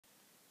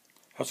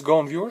How's it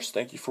going, viewers?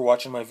 Thank you for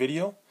watching my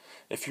video.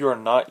 If you are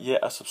not yet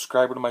a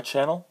subscriber to my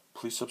channel,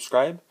 please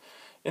subscribe.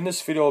 In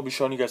this video I'll be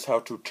showing you guys how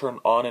to turn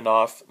on and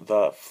off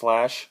the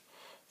flash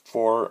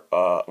for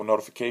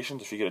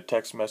notifications. If you get a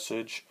text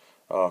message,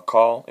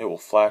 call, it will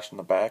flash in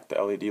the back,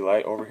 the LED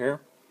light over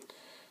here.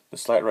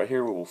 This light right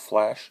here will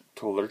flash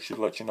to alert you,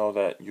 to let you know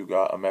that you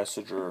got a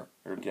message or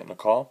you're getting a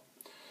call.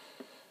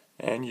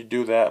 And you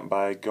do that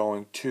by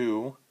going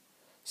to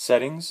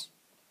Settings,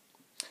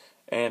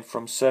 and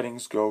from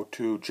Settings go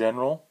to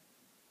General,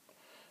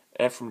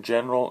 and from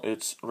General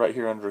it's right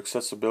here under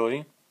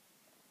Accessibility,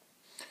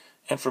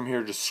 and from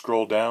here just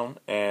scroll down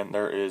and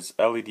there is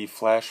LED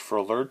flash for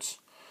alerts.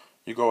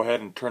 You go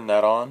ahead and turn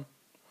that on,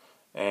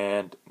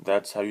 and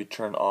that's how you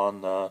turn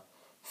on the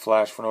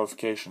flash for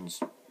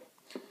notifications.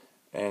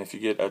 And if you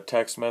get a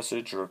text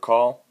message or a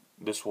call,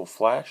 this will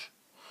flash.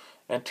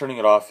 And turning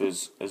it off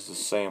is the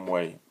same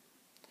way.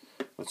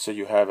 Let's say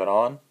you have it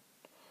on,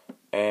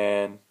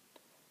 and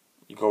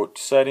you go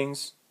to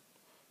Settings,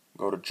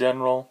 go to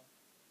General,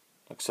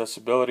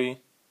 Accessibility,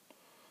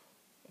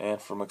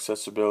 and from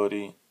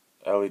Accessibility,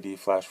 LED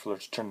flash for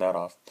alerts, turn that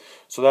off.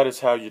 So that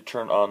is how you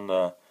turn on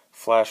the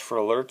flash for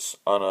alerts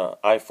on an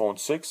iPhone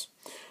 6.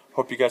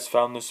 Hope you guys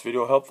found this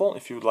video helpful.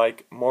 If you would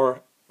like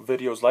more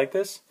videos like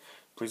this,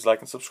 please like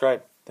and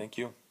subscribe. Thank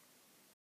you.